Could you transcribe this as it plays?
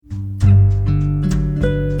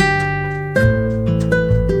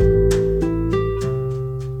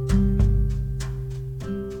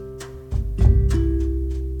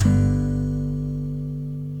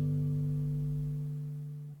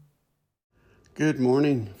Good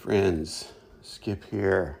morning, friends. Skip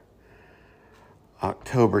here.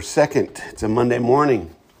 October 2nd. It's a Monday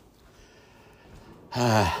morning.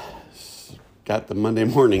 Got the Monday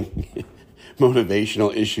morning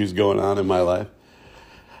motivational issues going on in my life.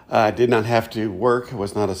 I did not have to work. I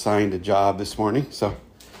was not assigned a job this morning. So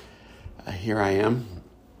here I am.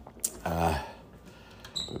 But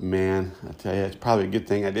man, I tell you, it's probably a good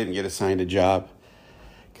thing I didn't get assigned a job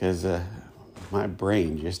because my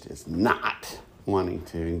brain just is not wanting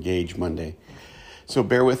to engage Monday. So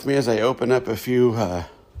bear with me as I open up a few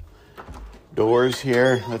doors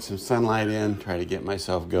here, let some sunlight in, try to get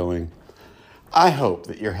myself going. I hope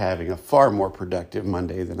that you're having a far more productive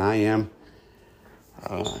Monday than I am.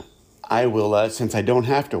 I will, since I don't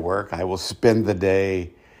have to work, I will spend the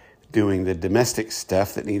day doing the domestic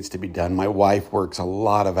stuff that needs to be done. My wife works a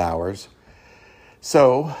lot of hours.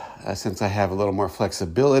 So since I have a little more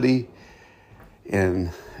flexibility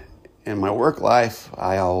in my work life,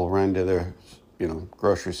 I'll run to the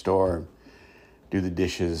grocery store, do the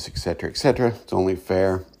dishes, etc., etc. It's only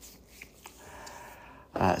fair.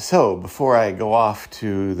 So before I go off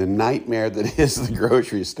to the nightmare that is the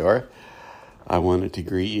grocery store, I wanted to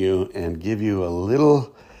greet you and give you a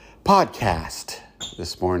little podcast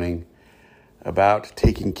this morning about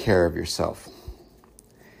taking care of yourself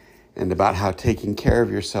and about how taking care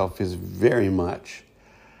of yourself is very much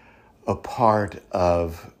a part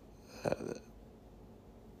of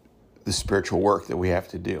the spiritual work that we have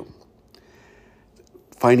to do.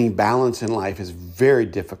 Finding balance in life is very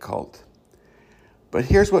difficult. But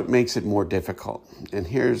here's what makes it more difficult. And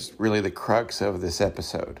here's really the crux of this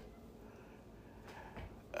episode.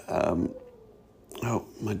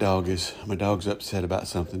 My dog's upset about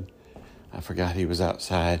something. I forgot he was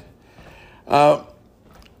outside.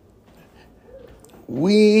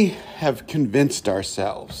 We have convinced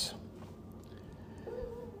ourselves,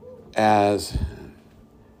 as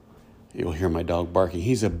you'll hear my dog barking.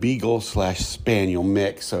 He's a beagle/spaniel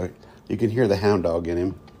mix, so you can hear the hound dog in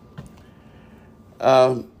him.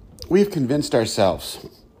 We've convinced ourselves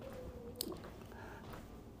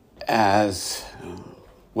as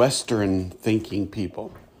Western thinking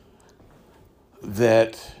people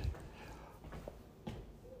that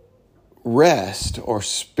rest or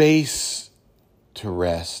space to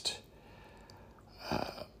rest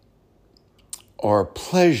or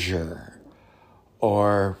pleasure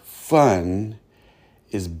or fun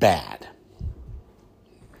is bad,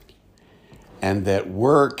 and that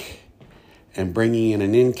work and bringing in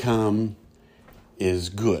an income is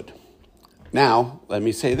good. Now, let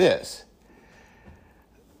me say this.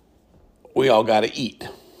 We all got to eat.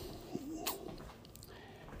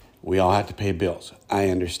 We all have to pay bills. I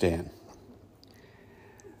understand.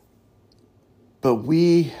 But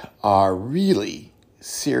we are really,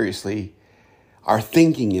 seriously, our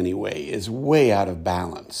thinking anyway is way out of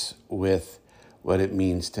balance with what it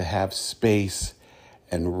means to have space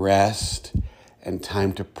and rest and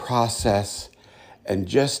time to process and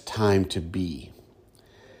just time to be.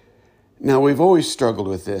 Now, we've always struggled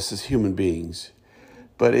with this as human beings,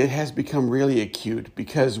 but it has become really acute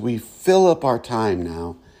because we fill up our time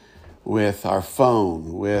now with our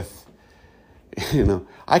phone, with,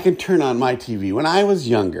 I can turn on my TV. When I was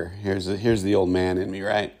younger, here's the old man in me,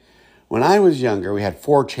 right? When I was younger, we had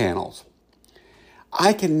 4 channels.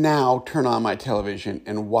 I can now turn on my television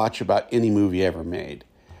and watch about any movie ever made.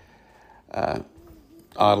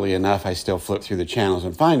 Oddly enough, I still flip through the channels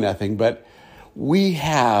and find nothing, but we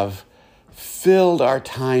have filled our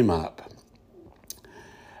time up.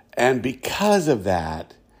 And because of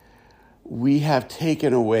that, we have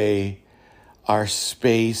taken away our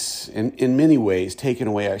space, in many ways, taken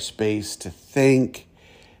away our space to think,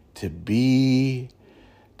 to be,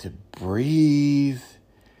 to breathe.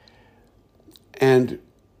 And,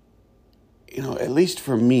 at least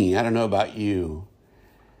for me, I don't know about you,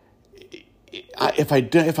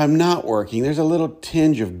 if I'm not working, there's a little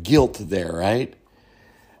tinge of guilt there, right?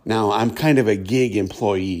 Now, I'm kind of a gig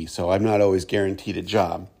employee, so I'm not always guaranteed a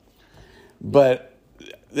job. But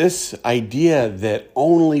this idea that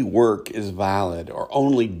only work is valid or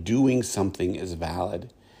only doing something is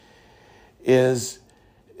valid is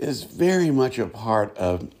very much a part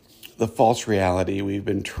of the false reality we've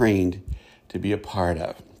been trained to be a part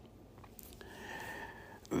of.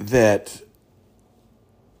 That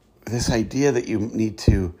this idea that you need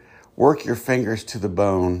to work your fingers to the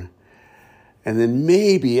bone and then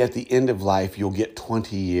maybe at the end of life you'll get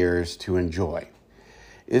 20 years to enjoy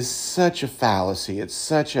is such a fallacy. It's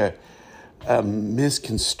such a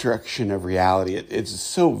misconstruction of reality. It's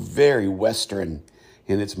so very Western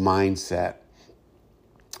in its mindset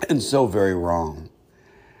and so very wrong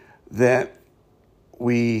that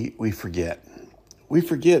we forget. we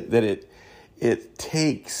forget that it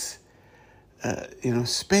takes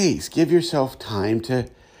space. Give yourself time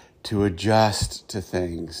to adjust to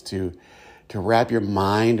things, to wrap your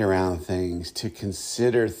mind around things, to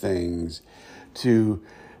consider things, to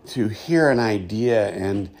hear an idea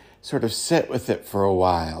and sort of sit with it for a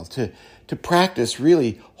while, to practice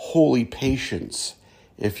really holy patience,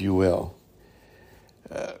 if you will.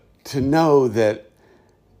 To know that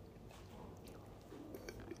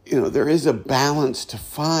there is a balance to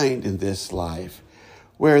find in this life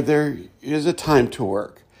where there is a time to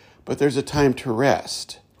work, but there's a time to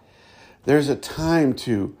rest. There's a time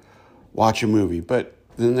to watch a movie, but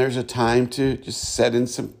then there's a time to just sit in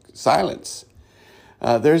some silence.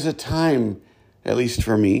 There's a time, at least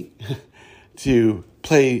for me, to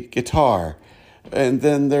play guitar. And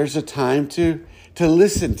then there's a time to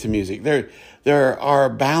listen to music. There are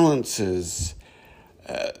balances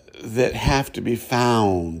that have to be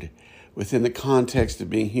found within the context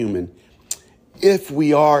of being human if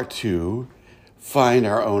we are to find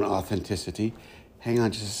our own authenticity. Hang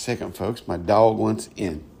on just a second, folks. My dog wants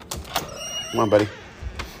in. Come on, buddy.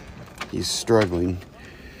 He's struggling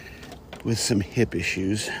with some hip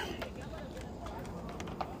issues.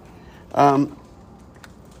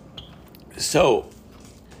 So,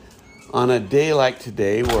 on a day like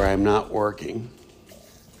today where I'm not working,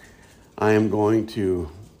 I am going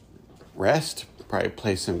to rest, probably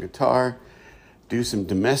play some guitar, do some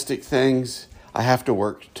domestic things. I have to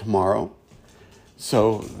work tomorrow,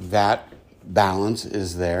 so that balance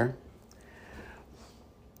is there.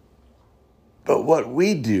 But what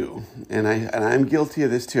we do, and I'm guilty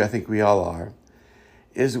of this too, I think we all are,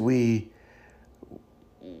 is we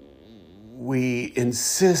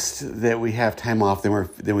insist that we have time off,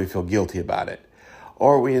 then we feel guilty about it.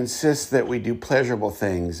 Or we insist that we do pleasurable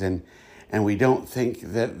things and we don't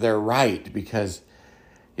think that they're right because,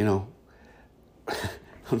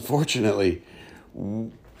 unfortunately,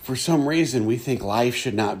 for some reason we think life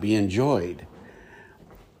should not be enjoyed.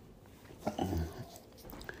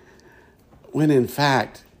 When in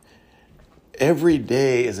fact, every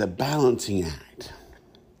day is a balancing act.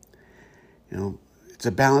 It's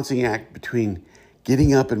a balancing act between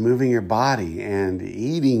getting up and moving your body and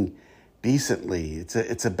eating decently.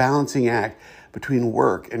 It's a balancing act between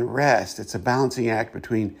work and rest. It's a balancing act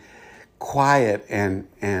between quiet and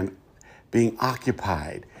being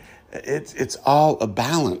occupied. It's all a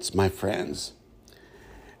balance, my friends.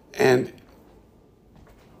 And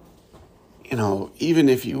even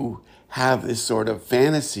if you have this sort of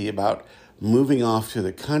fantasy about moving off to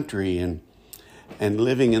the country and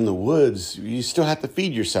living in the woods, you still have to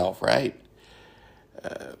feed yourself, right?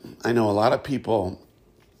 I know a lot of people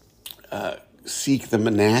seek the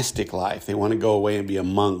monastic life. They want to go away and be a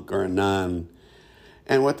monk or a nun.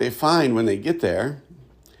 And what they find when they get there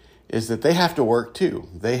is that they have to work too.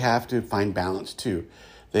 They have to find balance too.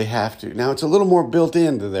 Now it's a little more built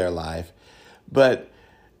into their life, but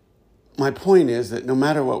my point is that no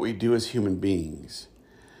matter what we do as human beings,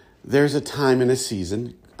 there's a time and a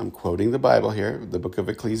season. I'm quoting the Bible here, the book of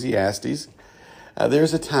Ecclesiastes.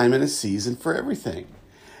 There's a time and a season for everything.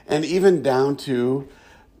 And even down to,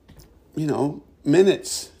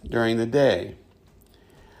 minutes during the day.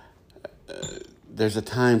 There's a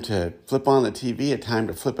time to flip on the TV, a time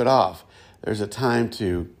to flip it off. There's a time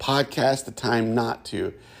to podcast, a time not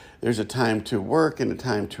to. There's a time to work and a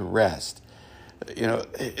time to rest.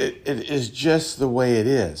 It is just the way it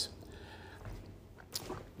is.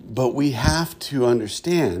 But we have to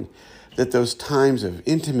understand that those times of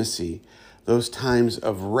intimacy, those times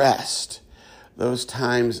of rest, those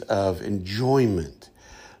times of enjoyment,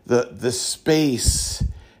 the space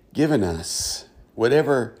given us,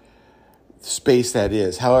 whatever space that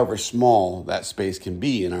is, however small that space can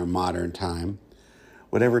be in our modern time,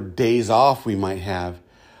 whatever days off we might have,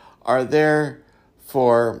 are there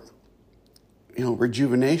for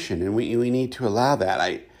rejuvenation, and we need to allow that.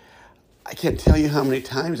 I can't tell you how many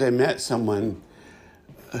times I met someone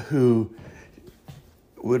who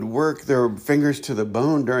would work their fingers to the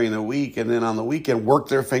bone during the week and then on the weekend work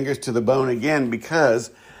their fingers to the bone again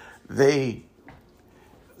because they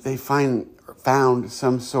found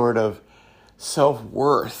some sort of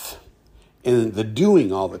self-worth in the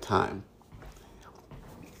doing all the time.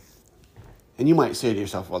 And you might say to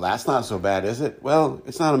yourself, well, that's not so bad, is it? Well,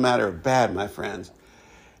 it's not a matter of bad, my friends.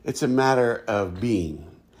 It's a matter of being.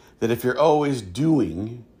 That if you're always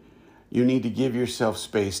doing, you need to give yourself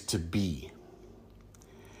space to be.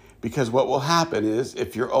 Because what will happen is,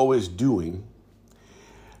 if you're always doing,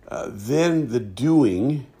 then the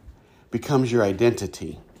doing becomes your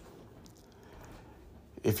identity.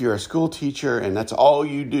 If you're a school teacher and that's all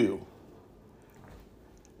you do,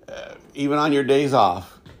 even on your days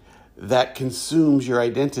off, that consumes your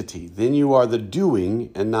identity. Then you are the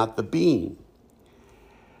doing and not the being.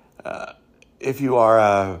 If you are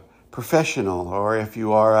a professional, or if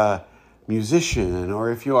you are a musician,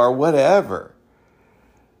 or if you are whatever,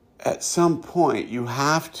 at some point you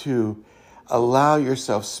have to allow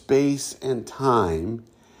yourself space and time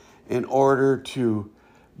in order to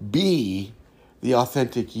be the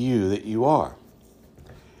authentic you that you are.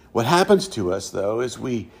 What happens to us, though, is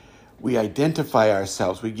we identify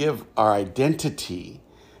ourselves. We give our identity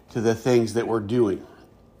to the things that we're doing.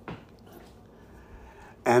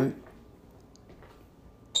 And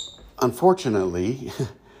unfortunately,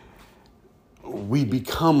 we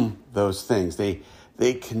become those things.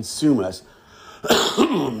 They consume us,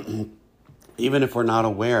 even if we're not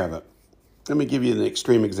aware of it. Let me give you an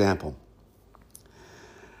extreme example.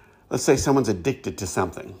 Let's say someone's addicted to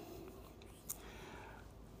something.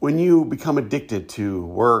 When you become addicted to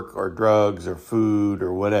work or drugs or food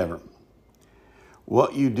or whatever,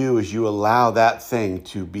 what you do is you allow that thing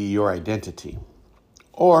to be your identity.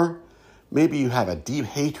 Or maybe you have a deep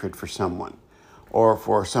hatred for someone or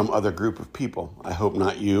for some other group of people. I hope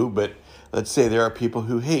not you, but let's say there are people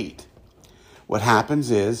who hate. What happens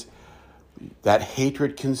is that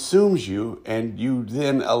hatred consumes you, and you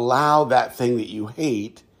then allow that thing that you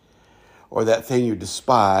hate, or that thing you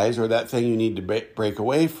despise, or that thing you need to break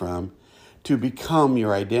away from, to become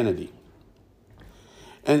your identity.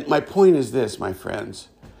 And my point is this, my friends,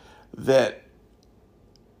 that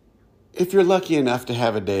if you're lucky enough to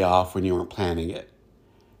have a day off when you weren't planning it,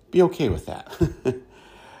 be okay with that.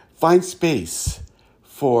 Find space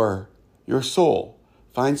for your soul.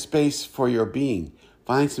 Find space for your being.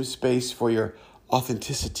 Find some space for your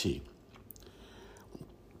authenticity.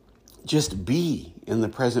 Just be in the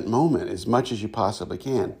present moment as much as you possibly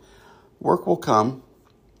can. Work will come.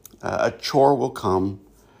 A chore will come.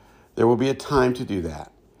 There will be a time to do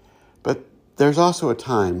that. But there's also a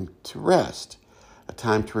time to rest, a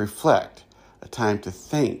time to reflect, a time to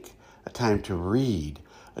think, a time to read,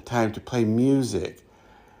 a time to play music.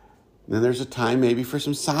 And then there's a time maybe for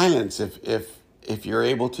some silence if you're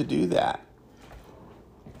able to do that.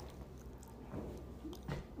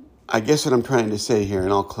 I guess what I'm trying to say here,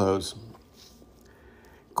 and I'll close,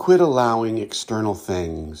 quit allowing external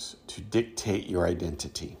things to dictate your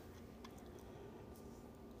identity.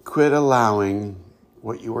 Quit allowing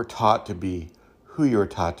what you were taught to be, who you were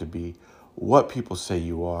taught to be, what people say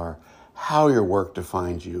you are, how your work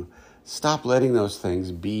defines you. Stop letting those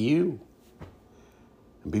things be you.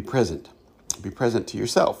 And be present. Be present to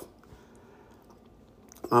yourself.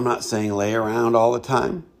 I'm not saying lay around all the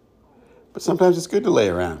time, but sometimes it's good to lay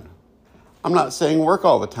around. I'm not saying work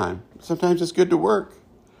all the time. Sometimes it's good to work.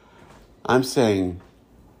 I'm saying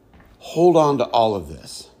hold on to all of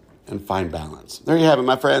this and find balance. There you have it,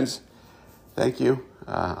 my friends. Thank you.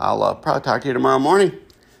 I'll probably talk to you tomorrow morning.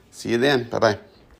 See you then. Bye-bye.